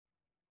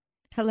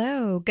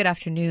Hello. Good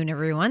afternoon,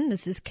 everyone.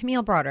 This is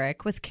Camille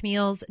Broderick with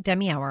Camille's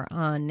Demi Hour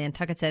on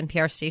Nantucket's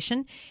NPR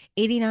station,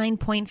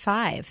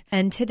 89.5.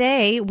 And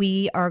today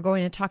we are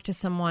going to talk to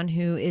someone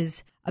who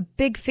is a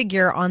big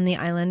figure on the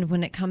island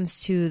when it comes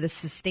to the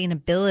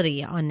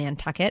sustainability on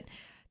Nantucket.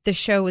 The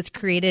show was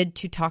created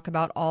to talk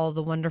about all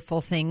the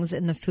wonderful things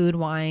in the food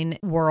wine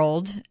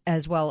world,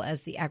 as well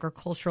as the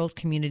agricultural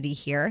community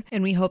here.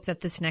 And we hope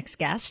that this next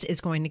guest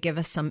is going to give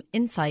us some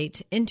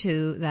insight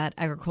into that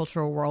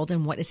agricultural world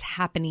and what is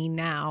happening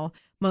now,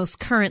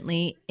 most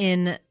currently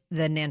in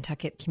the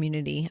Nantucket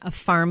community of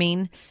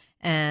farming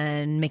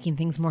and making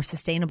things more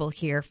sustainable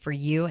here for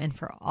you and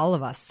for all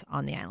of us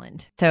on the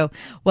island. So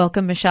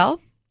welcome,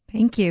 Michelle.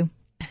 Thank you.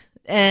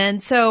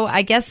 And so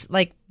I guess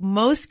like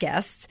most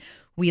guests,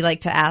 we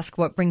like to ask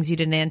what brings you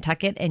to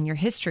Nantucket and your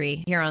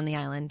history here on the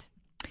island.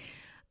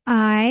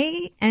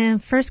 I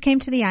first came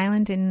to the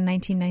island in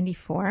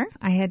 1994.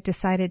 I had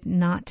decided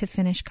not to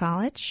finish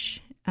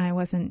college. I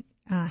wasn't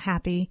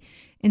happy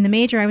in the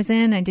major I was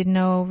in. I didn't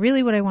know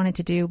really what I wanted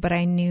to do, but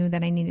I knew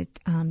that I needed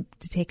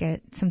to take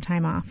some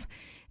time off.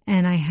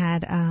 And I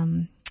had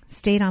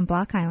stayed on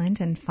Block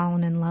Island and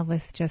fallen in love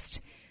with just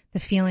the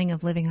feeling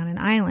of living on an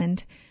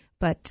island.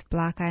 But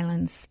Block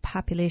Island's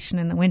population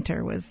in the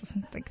winter was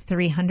like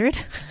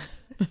 300.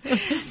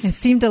 It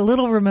seemed a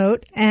little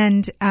remote.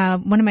 And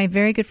one of my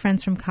very good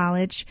friends from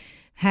college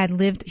had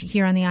lived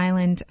here on the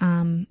island,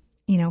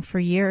 for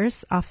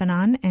years off and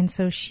on. And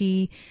so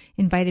she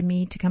invited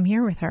me to come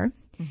here with her.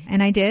 Mm-hmm.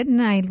 And I did,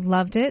 and I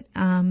loved it.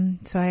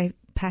 So I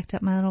packed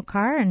up my little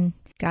car and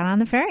got on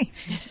the ferry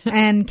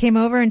and came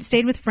over and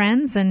stayed with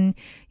friends. And,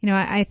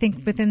 I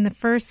think within the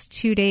first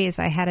 2 days,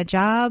 I had a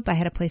job. I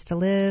had a place to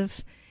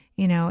live.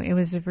 It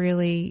was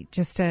really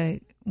just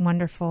a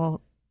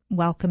wonderful,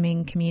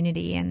 welcoming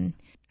community, and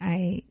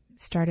I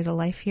started a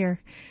life here.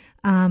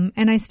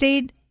 And I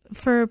stayed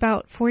for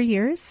about 4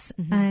 years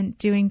and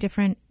doing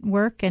different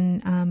work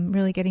and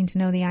really getting to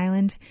know the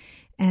island.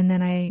 And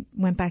then I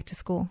went back to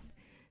school,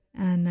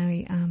 and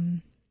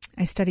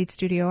I studied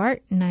studio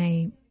art, and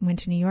I went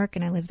to New York,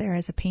 and I lived there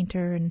as a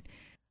painter, and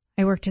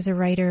I worked as a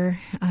writer,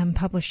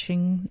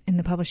 publishing in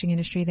the publishing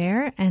industry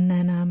there, and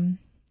then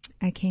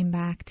I came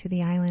back to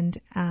the island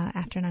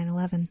after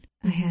 9/11.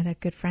 I had a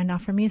good friend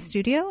offer me a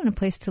studio and a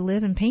place to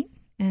live and paint.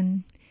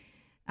 And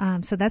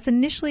so that's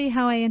initially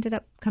how I ended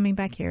up coming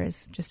back here,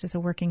 is just as a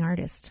working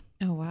artist.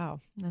 Oh, wow.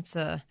 That's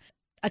a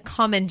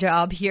common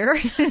job here,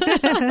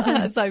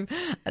 as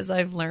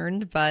I've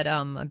learned, but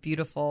a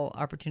beautiful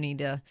opportunity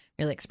to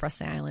really express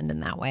the island in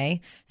that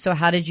way. So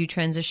how did you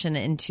transition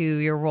into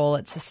your role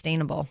at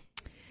Sustainable?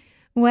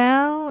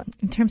 Well,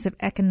 in terms of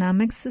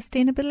economic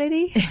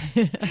sustainability,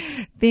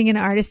 being an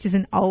artist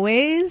isn't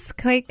always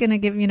quite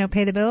going to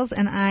pay the bills.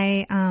 And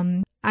I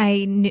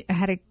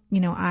had a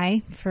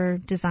eye for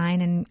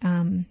design,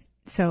 and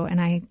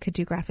I could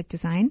do graphic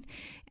design.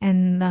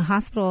 And the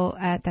hospital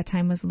at that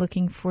time was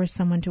looking for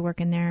someone to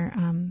work in their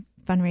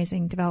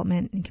fundraising,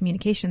 development, and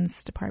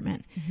communications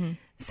department. Mm-hmm.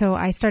 So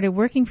I started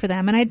working for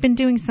them, and I'd been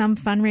doing some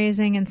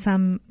fundraising and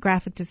some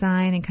graphic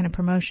design and kind of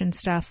promotion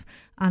stuff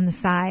on the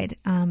side.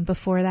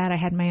 Before that, I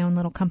had my own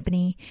little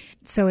company,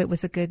 so it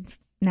was a good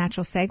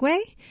natural segue.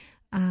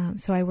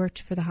 So I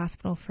worked for the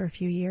hospital for a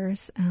few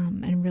years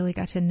and really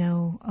got to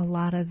know a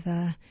lot of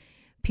the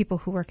people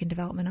who work in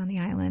development on the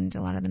island,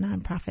 a lot of the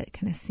nonprofit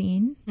kind of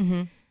scene.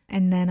 Mm-hmm.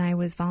 And then I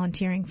was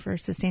volunteering for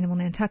Sustainable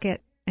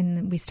Nantucket,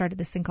 and we started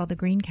this thing called the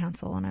Green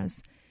Council, and I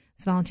was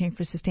volunteering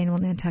for Sustainable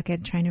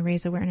Nantucket, trying to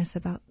raise awareness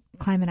about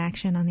climate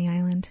action on the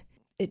island.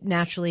 It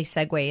naturally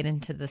segued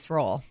into this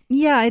role.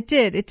 Yeah, it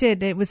did.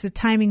 The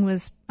timing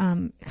was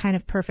kind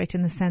of perfect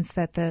in the sense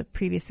that the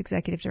previous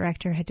executive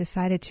director had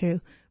decided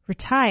to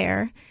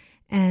retire,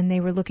 and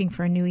they were looking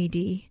for a new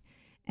ED.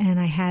 And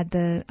I had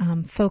the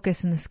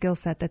focus and the skill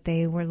set that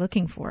they were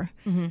looking for.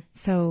 Mm-hmm.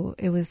 So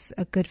it was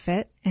a good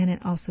fit, and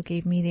it also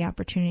gave me the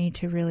opportunity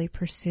to really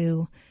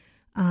pursue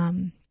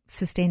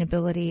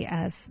sustainability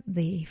as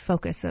the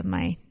focus of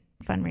my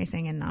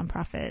fundraising and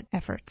nonprofit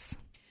efforts.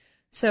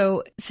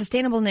 So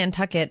Sustainable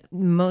Nantucket,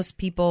 most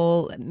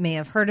people may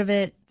have heard of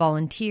it,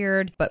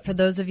 volunteered, but for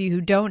those of you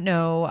who don't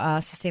know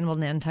Sustainable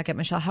Nantucket,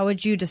 Michelle, how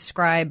would you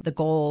describe the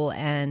goal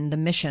and the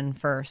mission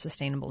for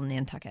Sustainable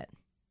Nantucket?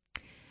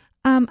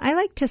 I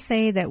like to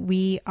say that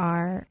we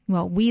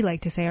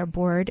like to say, our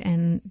board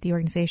and the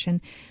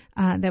organization,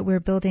 that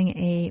we're building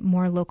a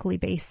more locally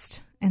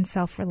based and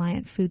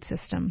self-reliant food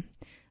system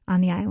on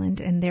the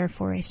island, and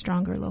therefore a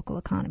stronger local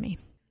economy.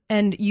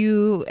 And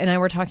you and I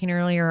were talking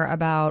earlier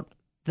about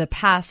the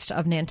past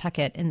of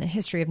Nantucket and the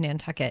history of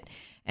Nantucket,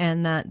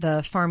 and that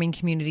the farming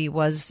community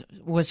was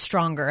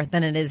stronger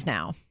than it is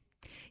now.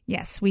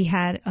 Yes, we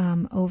had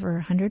over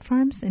 100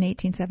 farms in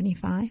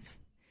 1875.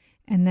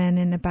 And then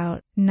in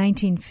about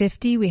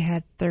 1950, we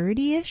had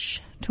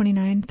 30-ish,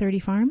 29, 30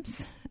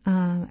 farms.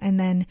 And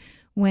then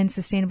when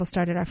Sustainable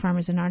started our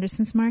Farmers and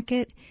Artisans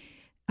Market,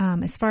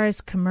 as far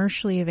as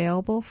commercially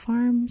available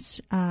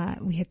farms,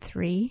 we had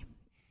 3.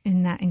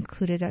 and that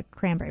included a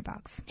cranberry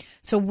box.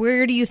 So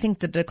where do you think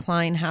the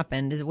decline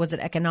happened? Was it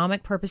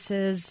economic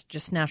purposes,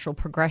 just natural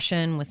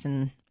progression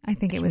within I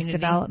think the it was community?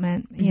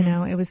 development. You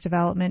know, it was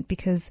development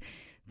because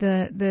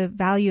the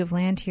value of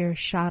land here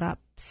shot up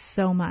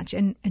so much.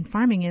 And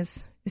farming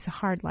is a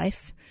hard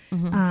life.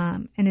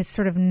 And it's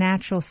sort of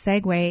natural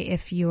segue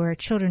if your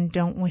children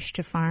don't wish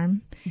to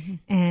farm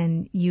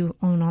and you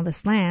own all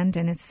this land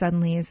and it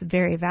suddenly is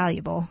very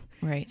valuable.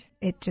 Right.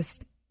 It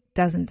just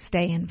doesn't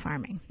stay in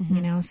farming,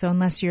 you know? So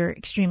unless you're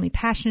extremely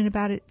passionate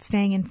about it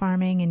staying in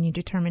farming and you're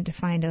determined to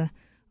find a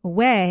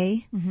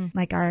way,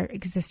 like our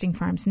existing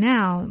farms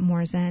now,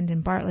 Moores End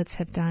and Bartlett's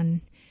have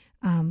done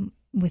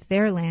with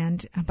their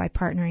land by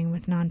partnering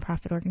with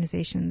nonprofit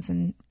organizations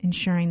and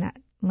ensuring that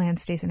land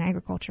stays in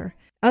agriculture.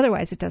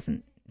 Otherwise, it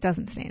doesn't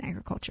stay in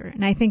agriculture.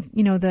 And I think,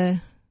 you know,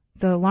 the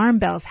alarm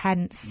bells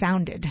hadn't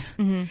sounded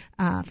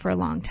for a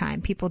long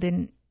time. People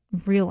didn't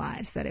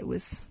realize that it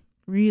was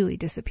really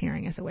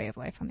disappearing as a way of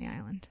life on the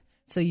island.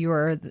 So you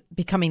are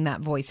becoming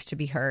that voice to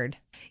be heard.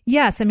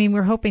 Yes. I mean,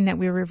 we're hoping that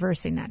we're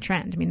reversing that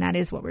trend. I mean, that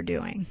is what we're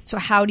doing. So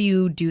how do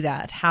you do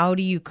that? How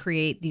do you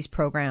create these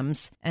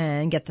programs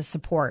and get the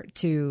support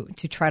to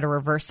try to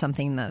reverse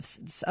something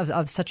that's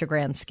of such a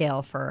grand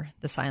scale for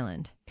this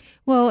island?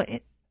 Well,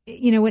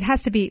 you know, we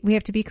have to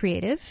be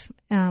creative.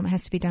 It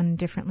has to be done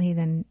differently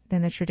than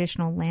the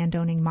traditional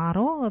landowning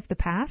model of the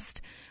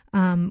past.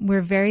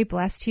 We're very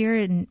blessed here,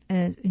 and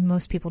as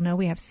most people know,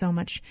 we have so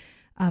much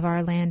of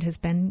our land has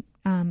been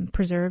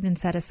preserved and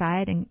set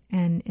aside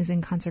and is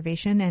in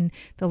conservation, and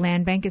the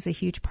land bank is a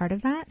huge part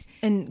of that.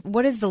 And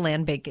what is the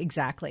land bank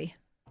exactly?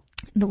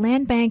 The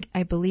land bank,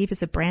 I believe,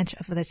 is a branch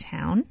of the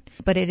town,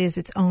 but it is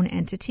its own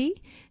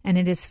entity, and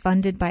it is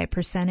funded by a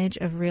percentage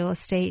of real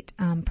estate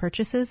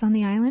purchases on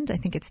the island. I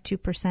think it's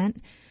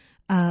 2%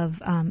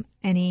 of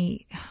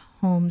any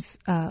homes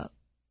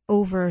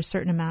over a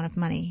certain amount of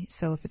money.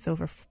 So if it's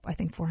over, I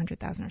think,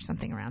 $400,000 or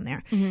something around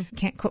there.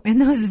 Can't quote me on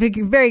those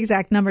very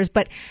exact numbers,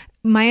 but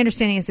my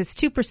understanding is it's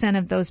 2%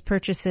 of those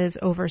purchases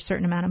over a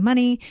certain amount of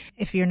money.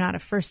 If you're not a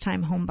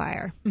first-time home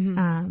buyer,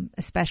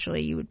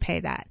 especially, you would pay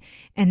that.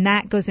 And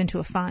that goes into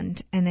a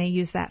fund, and they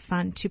use that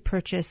fund to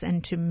purchase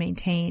and to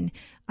maintain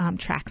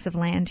tracts of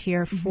land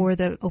here for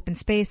the open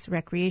space,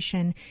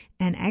 recreation,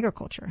 and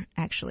agriculture.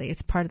 Actually,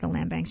 it's part of the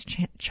Land Bank's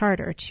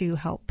charter to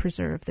help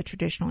preserve the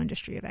traditional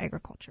industry of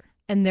agriculture.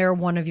 And they're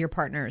one of your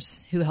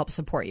partners who help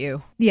support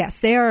you. Yes,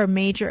 they are a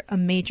major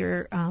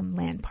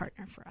land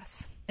partner for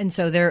us. And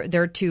so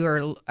they're two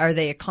are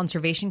they a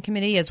conservation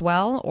committee as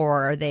well,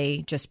 or are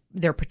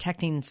they're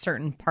protecting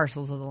certain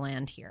parcels of the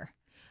land here?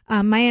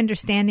 My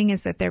understanding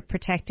is that they're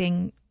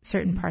protecting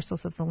certain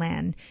parcels of the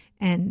land,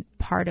 and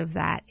part of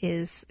that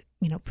is,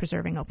 you know,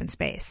 preserving open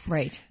space,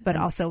 right? But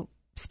also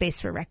space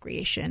for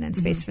recreation and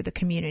space for the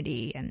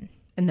community, and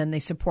then they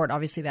support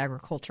obviously the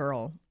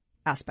agricultural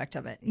aspect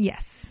of it.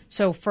 Yes.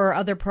 So for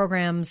other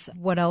programs,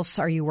 what else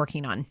are you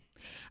working on?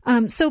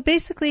 So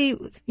basically,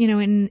 you know,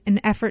 in an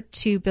effort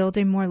to build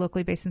a more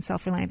locally based and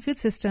self-reliant food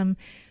system,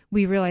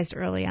 we realized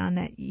early on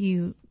that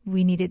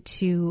we needed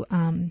to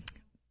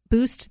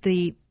boost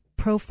the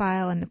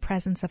profile and the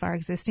presence of our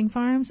existing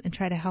farms and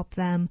try to help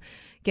them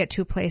get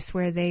to a place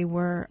where they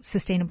were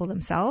sustainable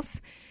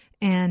themselves,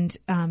 and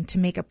to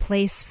make a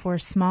place for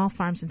small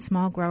farms and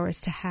small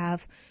growers to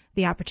have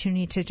the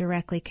opportunity to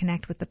directly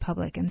connect with the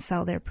public and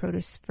sell their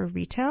produce for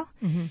retail.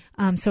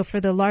 So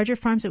for the larger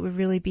farms, it would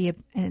really be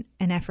an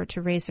effort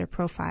to raise their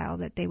profile,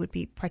 that they would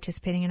be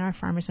participating in our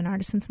Farmers and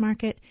Artisans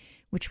Market,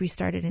 which we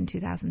started in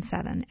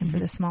 2007. And for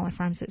the smaller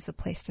farms, it's a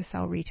place to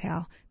sell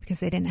retail because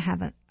they didn't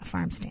have a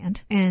farm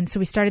stand. And so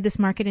we started this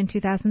market in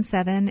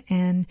 2007,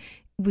 and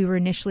we were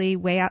initially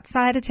way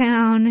outside of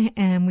town,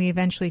 and we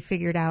eventually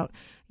figured out,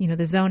 you know,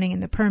 the zoning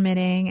and the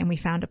permitting, and we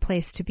found a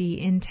place to be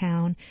in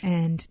town.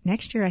 And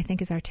next year, I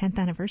think, is our 10th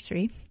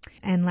anniversary.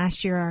 And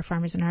last year, our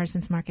Farmers and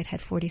Artisans Market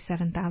had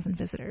 47,000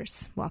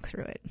 visitors walk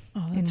through it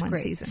in one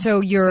season.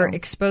 So you're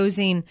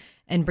exposing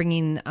and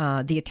bringing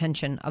the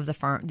attention of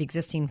the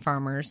existing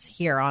farmers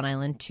here on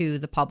island to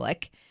the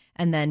public,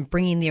 and then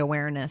bringing the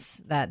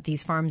awareness that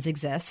these farms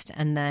exist,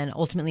 and then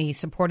ultimately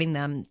supporting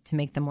them to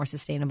make them more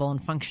sustainable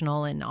and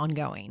functional and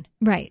ongoing.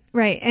 Right.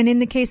 And in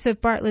the case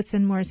of Bartlett's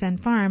and Moores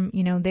End Farm,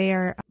 you know, they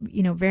are,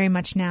 you know, very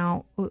much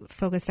now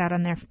focused out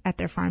on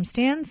their farm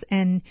stands,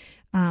 and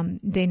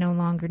they no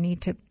longer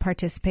need to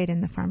participate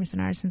in the Farmers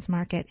and Artisans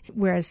Market,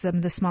 whereas some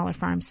of the smaller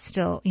farms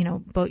still, you know,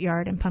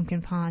 Boatyard and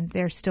Pumpkin Pond,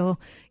 they're still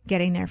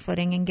getting their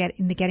footing, and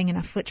getting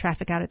enough foot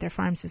traffic out at their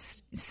farms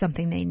is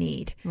something they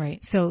need.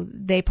 Right. So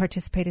they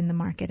participate in the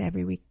market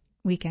every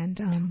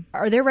weekend.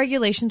 Are there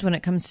regulations when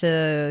it comes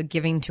to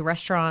giving to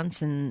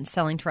restaurants and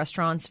selling to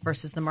restaurants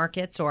versus the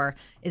markets, or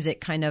is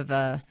it kind of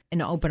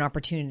an open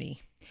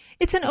opportunity?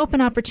 It's an open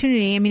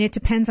opportunity. I mean, it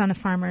depends on a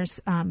farmer's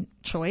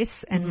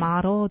choice and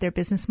model, their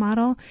business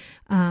model.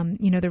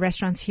 You know, the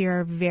restaurants here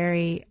are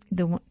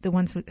the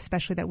ones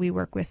especially that we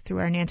work with through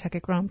our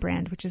Nantucket Grown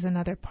brand, which is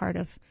another part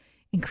of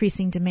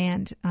increasing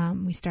demand.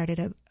 We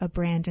started a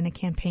brand and a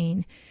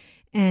campaign.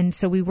 And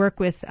so we work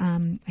with,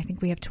 I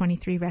think we have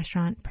 23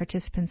 restaurant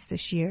participants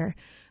this year.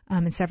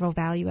 and several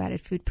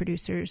value-added food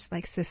producers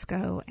like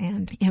Cisco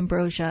and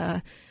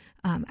Ambrosia,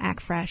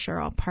 AgFresh are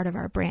all part of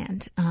our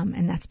brand.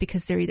 And that's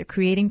because they're either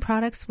creating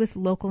products with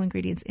local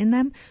ingredients in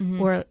them,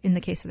 or in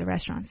the case of the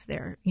restaurants,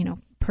 they're,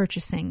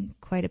 purchasing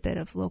quite a bit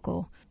of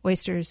local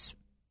oysters,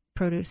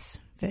 produce,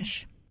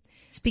 fish.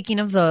 Speaking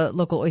of the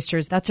local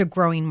oysters, that's a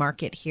growing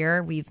market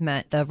here. We've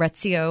met the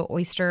Rezio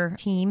oyster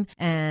team,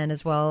 and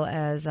as well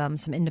as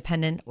some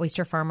independent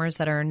oyster farmers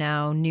that are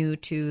now new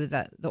to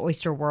the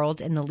oyster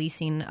world in the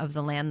leasing of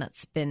the land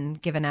that's been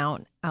given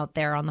out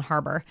there on the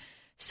harbor.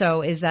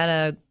 So is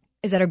that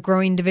a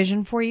growing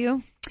division for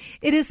you?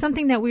 It is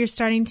something that we're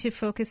starting to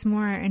focus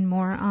more and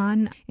more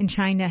on in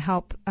trying to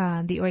help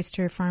the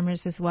oyster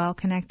farmers as well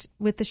connect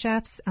with the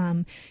chefs.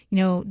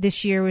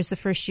 This year was the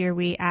first year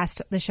we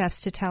asked the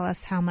chefs to tell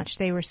us how much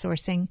they were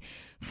sourcing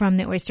from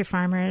the oyster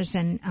farmers,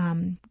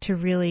 and to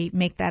really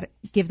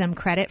give them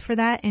credit for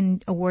that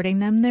and awarding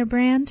them their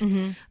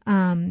brand.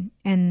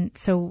 And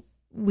so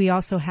we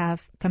also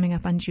have, coming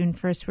up on June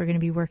 1st, we're going to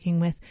be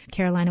working with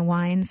Carolina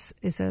Wines,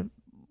 is a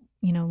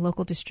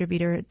local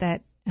distributor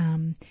that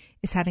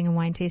is having a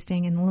wine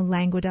tasting, and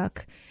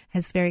Languedoc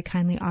has very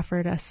kindly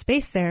offered us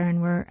space there,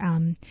 and we're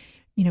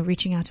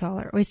reaching out to all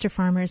our oyster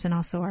farmers and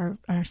also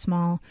our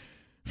small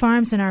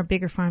farms and our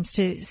bigger farms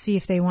to see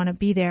if they want to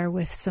be there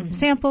with some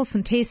samples,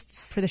 some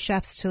tastes for the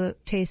chefs to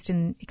taste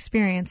and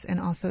experience, and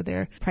also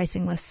their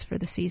pricing lists for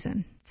the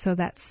season. So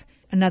that's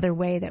another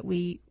way that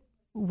we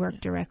work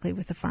directly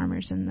with the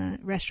farmers and the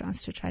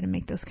restaurants to try to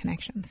make those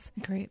connections.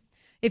 Great.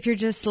 If you're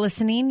just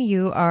listening,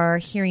 you are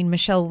hearing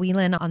Michelle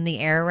Whelan on the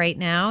air right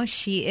now.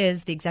 She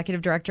is the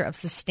executive director of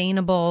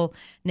Sustainable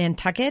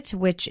Nantucket,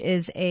 which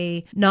is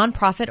a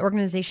nonprofit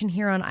organization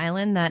here on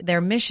island that their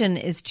mission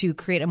is to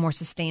create a more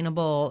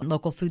sustainable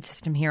local food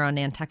system here on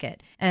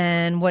Nantucket.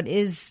 And what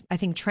is, I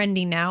think,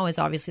 trending now is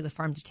obviously the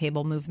farm to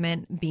table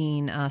movement,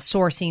 being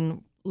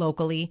sourcing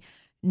locally,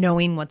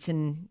 knowing what's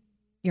in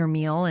your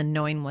meal and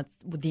knowing what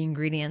the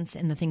ingredients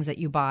and the things that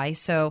you buy.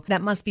 So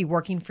that must be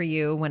working for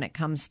you when it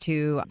comes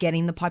to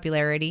getting the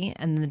popularity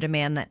and the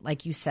demand that,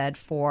 like you said,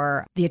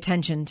 for the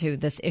attention to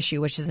this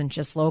issue, which isn't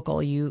just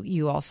local.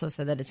 You also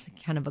said that it's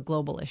kind of a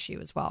global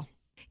issue as well.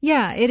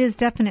 Yeah, it is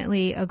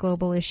definitely a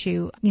global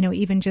issue.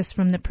 Even just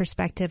from the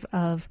perspective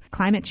of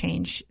climate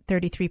change,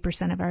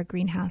 33% of our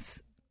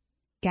greenhouse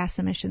gas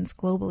emissions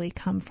globally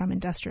come from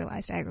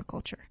industrialized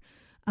agriculture.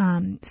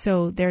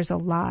 So there's a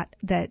lot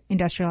that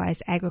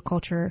industrialized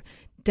agriculture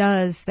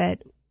does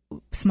that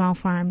small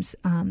farms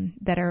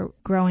that are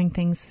growing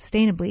things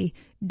sustainably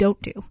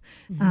don't do.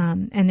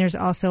 And there's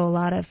also a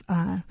lot of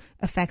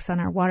effects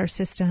on our water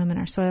system and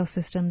our soil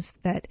systems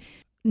that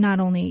not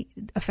only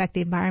affect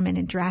the environment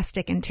in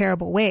drastic and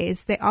terrible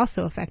ways, they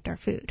also affect our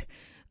food.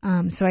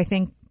 So I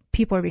think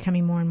people are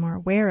becoming more and more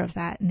aware of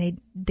that, and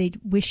they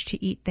wish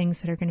to eat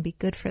things that are going to be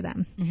good for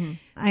them.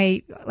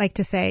 I like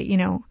to say,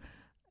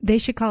 they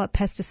should call it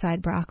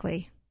pesticide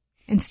broccoli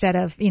instead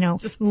of,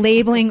 just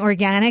labeling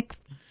organic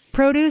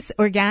produce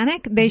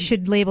organic. They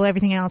should label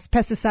everything else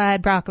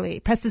pesticide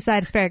broccoli,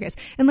 pesticide asparagus.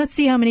 And let's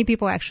see how many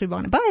people actually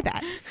want to buy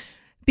that.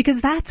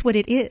 Because that's what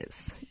it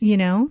is,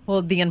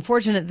 Well, the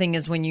unfortunate thing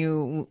is when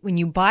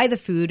you buy the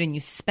food and you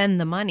spend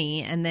the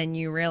money and then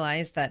you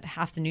realize that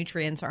half the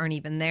nutrients aren't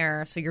even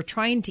there. So you're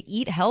trying to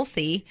eat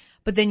healthy,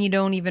 but then you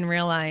don't even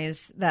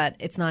realize that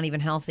it's not even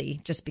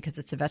healthy just because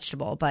it's a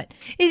vegetable. But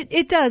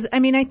it does. I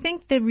mean, I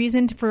think the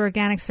reason for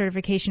organic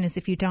certification is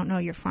if you don't know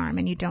your farm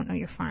and you don't know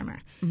your farmer.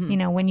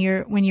 When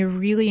you're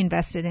really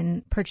invested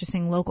in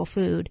purchasing local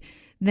food,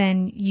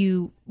 then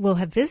you will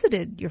have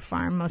visited your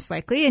farm most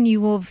likely, and you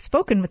will have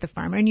spoken with the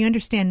farmer, and you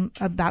understand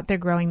about their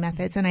growing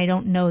methods. And I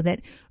don't know that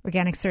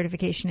organic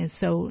certification is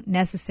so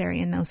necessary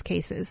in those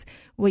cases.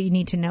 What you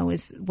need to know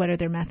is what are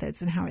their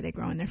methods and how are they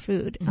growing their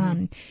food.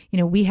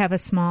 We have a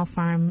small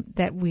farm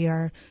that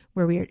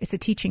it's a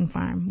teaching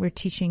farm. We're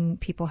teaching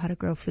people how to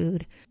grow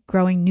food.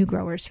 Growing new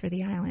growers for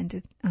the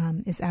island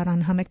is out on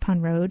Hummock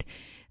Pond Road.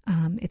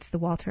 It's the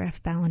Walter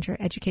F. Ballinger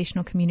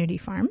Educational Community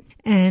Farm.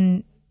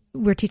 And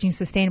we're teaching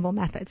sustainable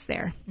methods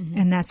there,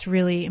 and that's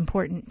really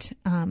important.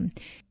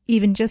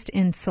 Even just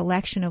in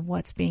selection of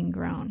what's being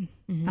grown,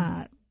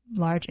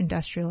 large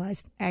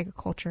industrialized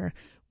agriculture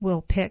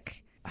will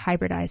pick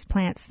hybridized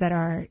plants that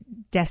are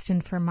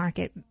destined for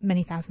market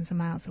many thousands of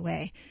miles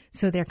away.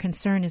 So their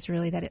concern is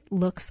really that it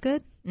looks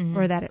good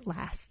or that it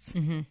lasts,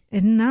 and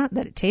not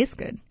that it tastes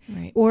good,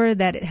 or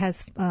that it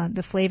has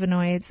the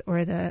flavonoids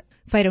or the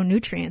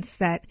phytonutrients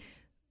that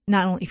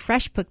not only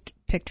fresh picked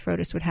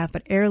produce would have,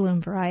 but heirloom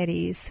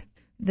varieties.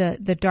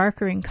 The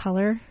darker in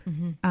color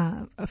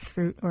a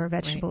fruit or a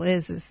vegetable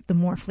is the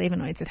more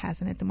flavonoids it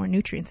has in it, the more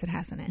nutrients it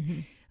has in it.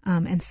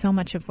 And so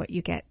much of what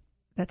you get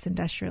that's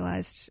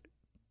industrialized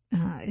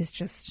is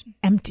just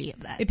empty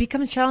of that. It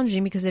becomes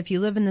challenging because if you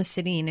live in the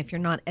city and if you're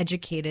not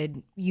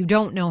educated, you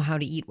don't know how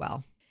to eat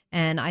well.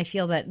 And I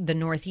feel that the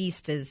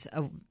Northeast is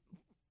a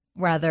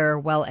rather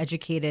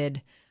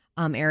well-educated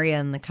area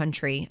in the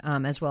country,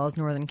 as well as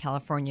Northern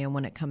California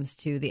when it comes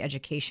to the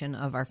education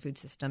of our food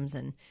systems.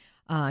 And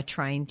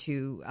trying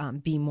to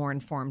be more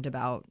informed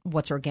about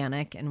what's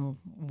organic and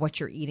what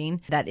you're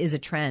eating. That is a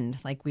trend,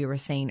 like we were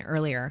saying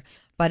earlier,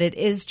 but it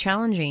is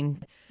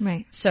challenging.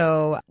 Right.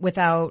 So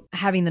without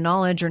having the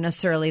knowledge or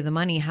necessarily the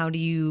money, how do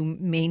you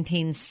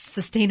maintain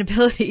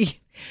sustainability?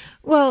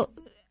 Well,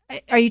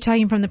 are you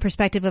talking from the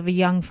perspective of a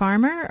young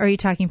farmer, or are you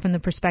talking from the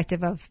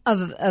perspective of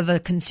a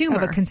consumer?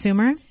 Of a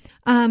consumer.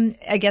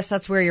 I guess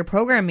that's where your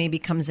program maybe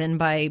comes in,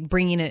 by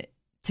bringing it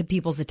to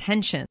people's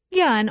attention.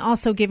 Yeah, and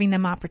also giving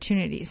them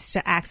opportunities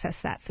to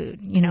access that food.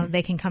 You know,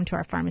 they can come to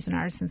our Farmers and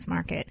Artisans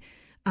Market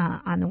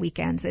on the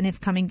weekends. And if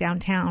coming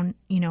downtown,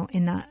 you know,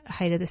 in the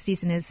height of the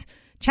season is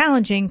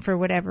challenging for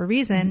whatever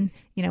reason,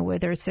 you know,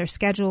 whether it's their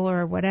schedule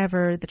or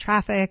whatever, the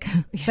traffic,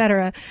 et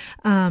cetera,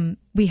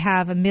 we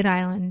have a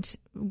Mid-Island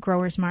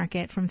growers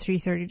market from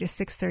 3:30 to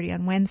 6:30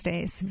 on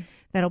Wednesdays.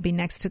 That'll be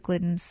next to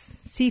Glidden's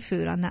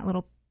Seafood on that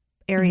little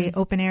area,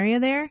 open area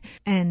there.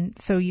 And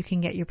so you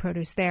can get your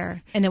produce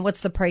there. And then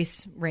what's the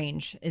price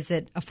range? Is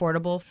it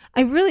affordable?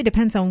 It really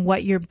depends on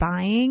what you're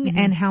buying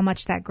and how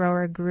much that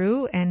grower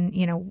grew. And,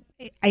 you know,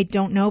 I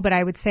don't know, but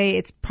I would say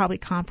it's probably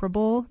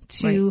comparable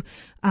to,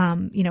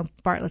 you know,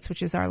 Bartlett's,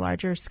 which is our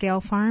larger scale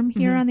farm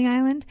here on the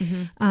island.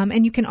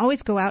 And you can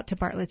always go out to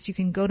Bartlett's. You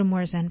can go to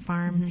Moore's End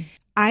Farm.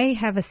 I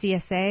have a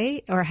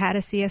CSA, or had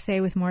a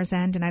CSA with Moore's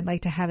End, and I'd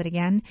like to have it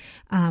again.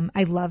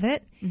 I love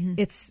it.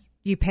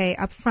 You pay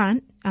up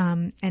front,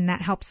 and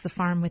that helps the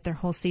farm with their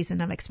whole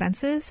season of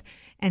expenses.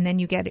 And then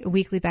you get a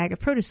weekly bag of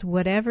produce,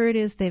 whatever it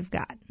is they've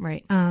got.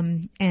 Right.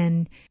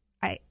 And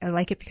I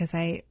like it because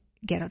I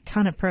get a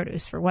ton of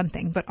produce, for one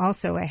thing, but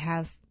also I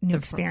have new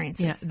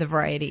experiences. Yeah, the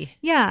variety.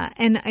 Yeah,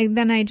 and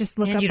then I just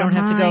look up you don't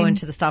online. have to go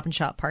into the Stop and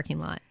Shop parking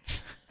lot.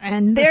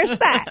 And there's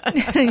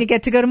that. You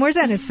get to go to Moore's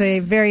End. It's a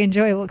very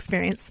enjoyable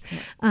experience.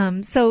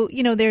 So,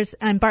 you know,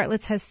 and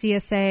Bartlett's has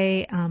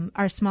CSA,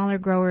 our smaller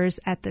growers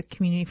at the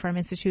Community Farm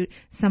Institute.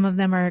 Some of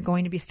them are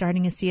going to be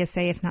starting a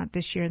CSA, if not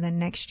this year, then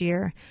next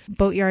year.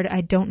 Boatyard,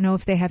 I don't know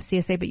if they have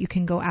CSA, but you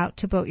can go out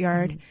to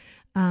Boatyard.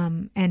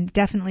 And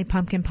definitely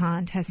Pumpkin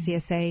Pond has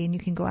CSA, and you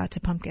can go out to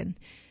Pumpkin.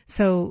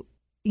 So,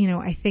 you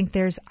know, I think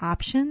there's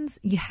options.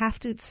 You have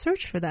to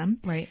search for them.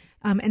 Right.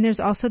 And there's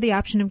also the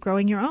option of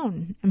growing your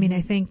own. I mean,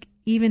 I think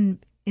even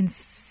in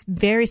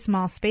very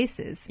small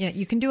spaces. Yeah,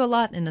 you can do a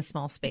lot in a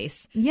small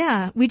space.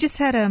 Yeah, we just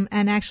had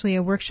actually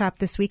a workshop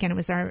this weekend. It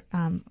was it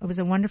was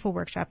a wonderful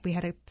workshop. We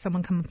had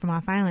someone come from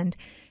off island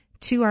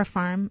to our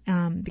farm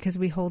because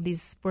we hold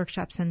these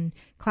workshops and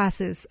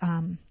classes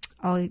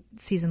all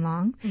season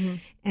long,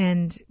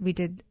 and we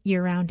did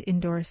year-round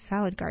indoor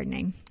salad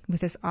gardening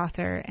with this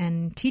author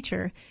and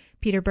teacher,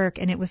 Peter Burke,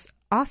 and it was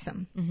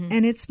awesome.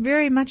 And it's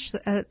very much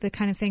the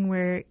kind of thing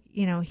where,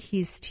 you know,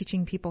 he's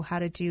teaching people how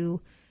to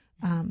do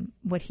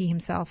what he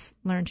himself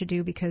learned to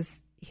do,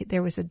 because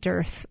there was a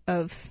dearth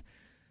of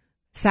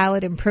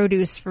salad and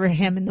produce for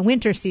him in the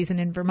winter season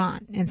in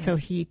Vermont. And so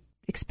he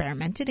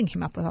experimented and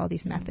came up with all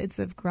these methods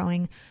of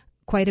growing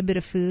quite a bit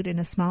of food in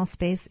a small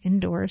space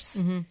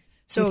indoors.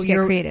 So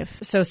you're creative.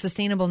 So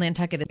Sustainable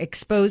Nantucket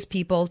expose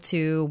people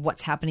to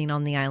what's happening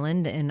on the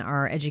island and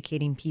are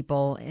educating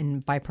people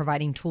by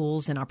providing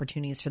tools and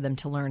opportunities for them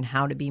to learn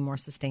how to be more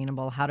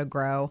sustainable, how to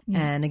grow,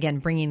 and again,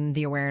 bringing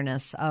the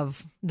awareness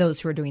of those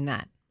who are doing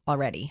that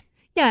already.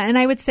 Yeah, and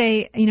I would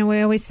say, you know, we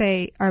always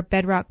say our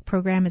bedrock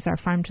program is our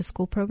farm to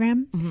school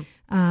program.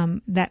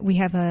 That we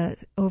have a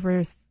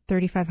over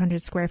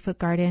 3,500 square foot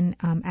garden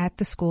at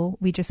the school.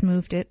 We just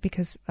moved it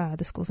because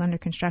the school's under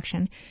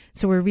construction.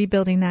 So we're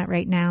rebuilding that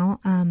right now.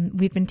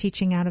 We've been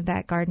teaching out of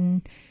that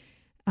garden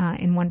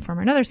in one form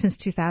or another since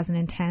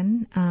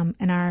 2010.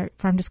 And our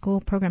farm to school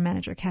program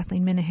manager,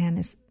 Kathleen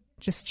Minahan,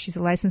 she's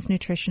a licensed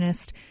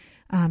nutritionist.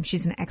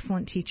 She's an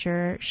excellent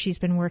teacher. She's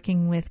been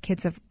working with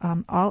kids of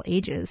all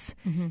ages,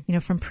 you know,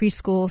 from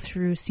preschool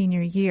through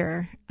senior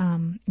year,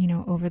 you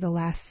know, over the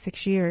last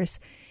 6 years.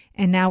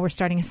 And now we're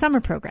starting a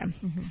summer program.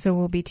 So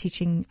we'll be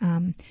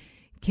teaching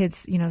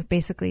kids, you know,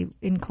 basically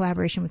in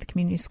collaboration with the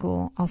community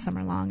school all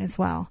summer long as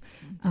well.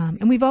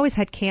 And we've always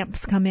had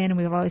camps come in, and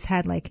we've always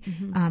had like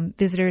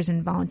visitors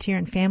and volunteer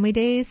and family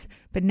days.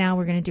 But now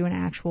we're going to do an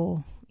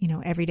actual, you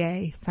know, every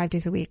day, 5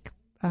 days a week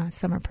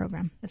summer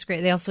program. That's great.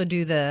 They also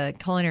do the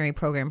culinary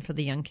program for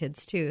the young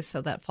kids too,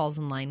 so that falls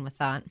in line with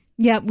that.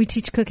 Yeah, we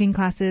teach cooking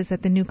classes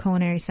at the new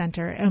culinary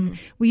center.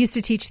 We used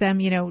to teach them,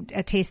 you know,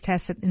 a taste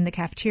test in the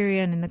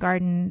cafeteria and in the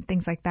garden,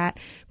 things like that.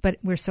 But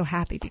we're so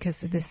happy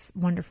because this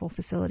wonderful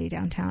facility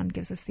downtown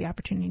gives us the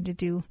opportunity to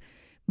do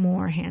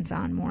more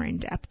hands-on, more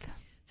in-depth.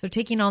 So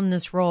taking on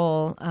this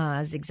role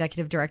as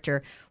executive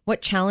director,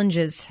 what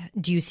challenges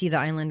do you see the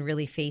island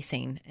really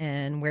facing,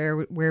 and where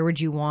would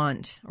you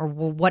want, or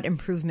what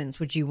improvements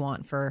would you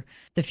want for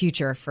the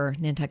future for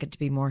Nantucket to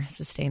be more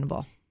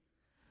sustainable?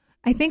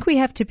 I think we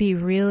have to be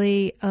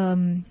really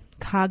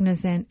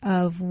cognizant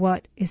of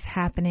what is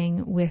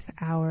happening with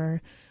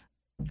our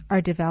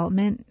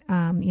development,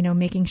 you know,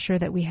 making sure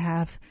that we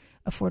have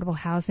affordable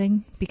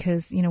housing,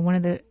 because, you know,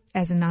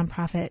 as a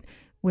nonprofit,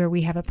 where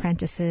we have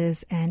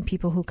apprentices and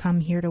people who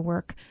come here to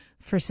work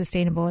for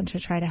sustainable and to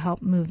try to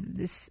help move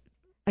this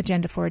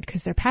agenda forward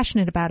because they're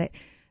passionate about it.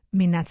 I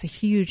mean, that's a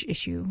huge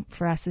issue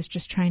for us, is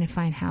just trying to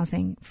find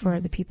housing for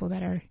the people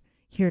that are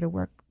here to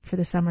work for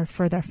the summer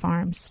for their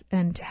farms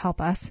and to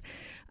help us.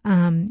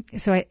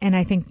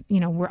 I think,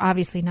 we're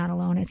obviously not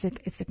alone. It's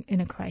in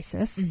a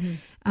crisis.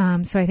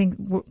 Mm-hmm. So I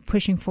think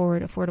pushing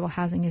forward affordable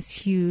housing is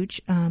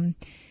huge.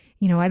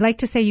 I'd like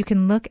to say you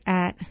can look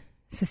at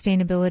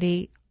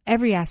sustainability,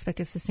 every aspect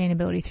of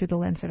sustainability, through the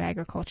lens of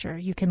agriculture.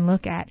 You can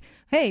look at,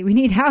 hey, we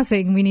need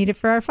housing. We need it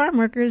for our farm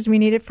workers. We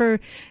need it for,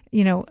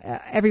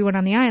 everyone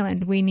on the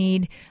island. We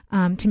need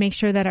to make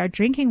sure that our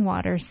drinking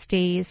water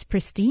stays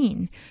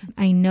pristine.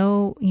 I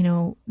know,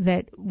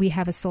 that we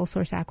have a sole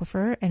source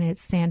aquifer and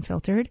it's sand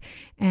filtered,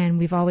 and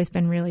we've always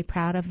been really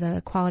proud of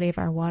the quality of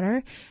our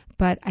water.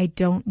 But I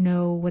don't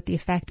know what the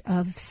effect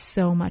of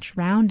so much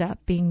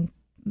Roundup being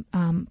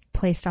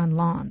placed on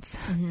lawns,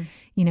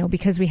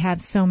 because we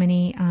have so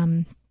many,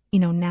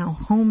 now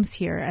homes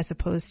here as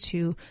opposed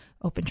to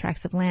open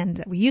tracts of land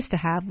that we used to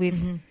have.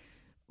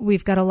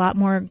 We've got a lot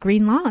more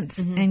green lawns,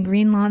 and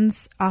green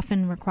lawns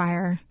often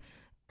require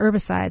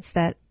herbicides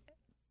that,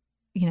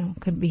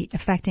 could be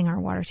affecting our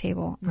water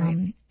table.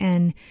 Right.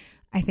 And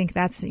I think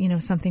that's,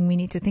 something we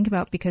need to think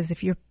about, because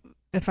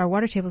if our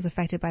water table is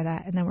affected by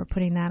that, and then we're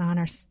putting that on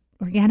our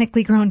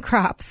organically grown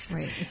crops,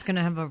 right, it's going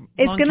to have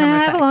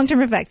a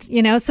long-term effect.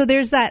 So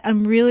there's that.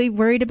 I'm really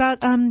worried about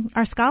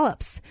our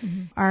scallops.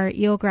 Our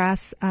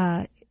eelgrass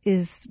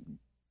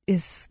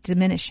is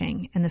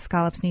diminishing, and the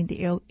scallops need the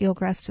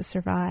eelgrass to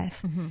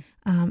survive.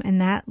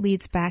 And that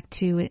leads back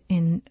to,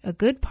 in a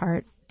good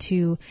part,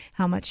 to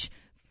how much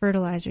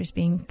fertilizer is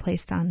being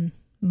placed on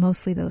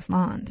mostly those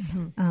lawns.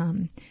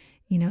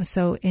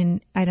 So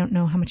I don't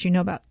know how much you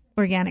know about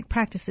organic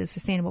practices,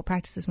 sustainable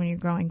practices when you're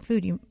growing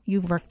food.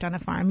 You've worked on a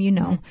farm,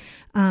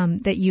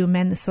 that you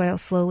amend the soil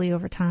slowly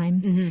over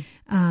time.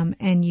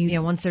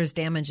 And once there's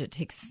damage, it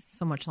takes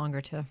so much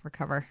longer to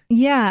recover.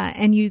 Yeah,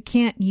 and you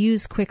can't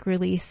use quick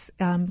release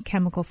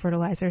chemical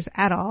fertilizers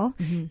at all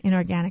in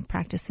organic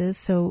practices.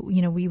 So,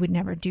 we would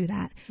never do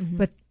that.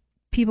 But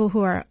people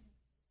who are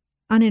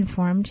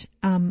uninformed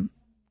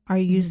are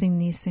using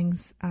these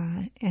things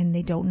and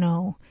they don't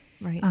know.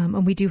 Right.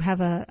 And we do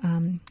have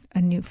a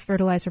new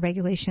fertilizer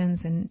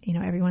regulations, and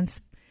everyone's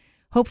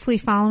hopefully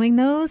following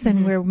those,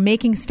 and we're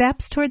making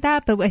steps toward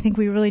that. But I think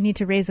we really need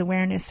to raise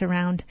awareness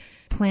around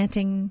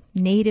planting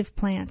native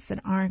plants that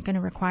aren't going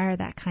to require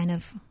that kind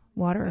of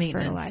water or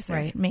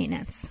fertilizer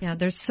maintenance. Yeah,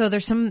 there's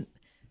some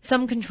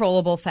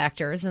controllable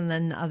factors, and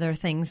then other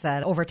things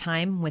that over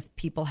time, with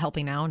people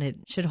helping out, it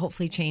should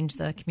hopefully change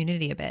the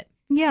community a bit.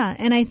 Yeah,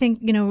 and I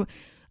think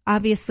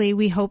obviously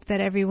we hope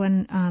that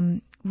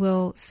everyone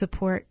will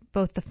support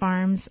both the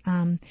farms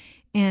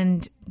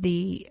and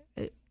the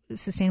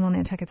Sustainable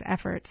Nantucket's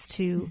efforts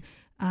to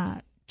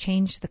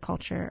change the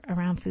culture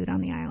around food on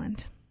the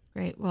island.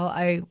 Great. Well,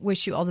 I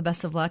wish you all the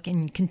best of luck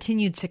and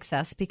continued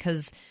success,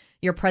 because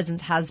your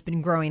presence has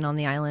been growing on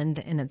the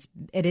island, and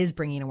it is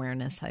bringing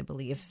awareness, I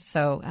believe.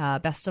 So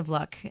best of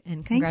luck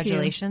and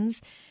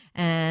congratulations.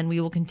 And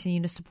we will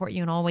continue to support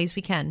you in all ways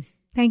we can.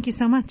 Thank you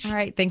so much. All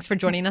right. Thanks for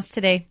joining us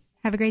today.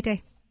 Have a great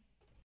day.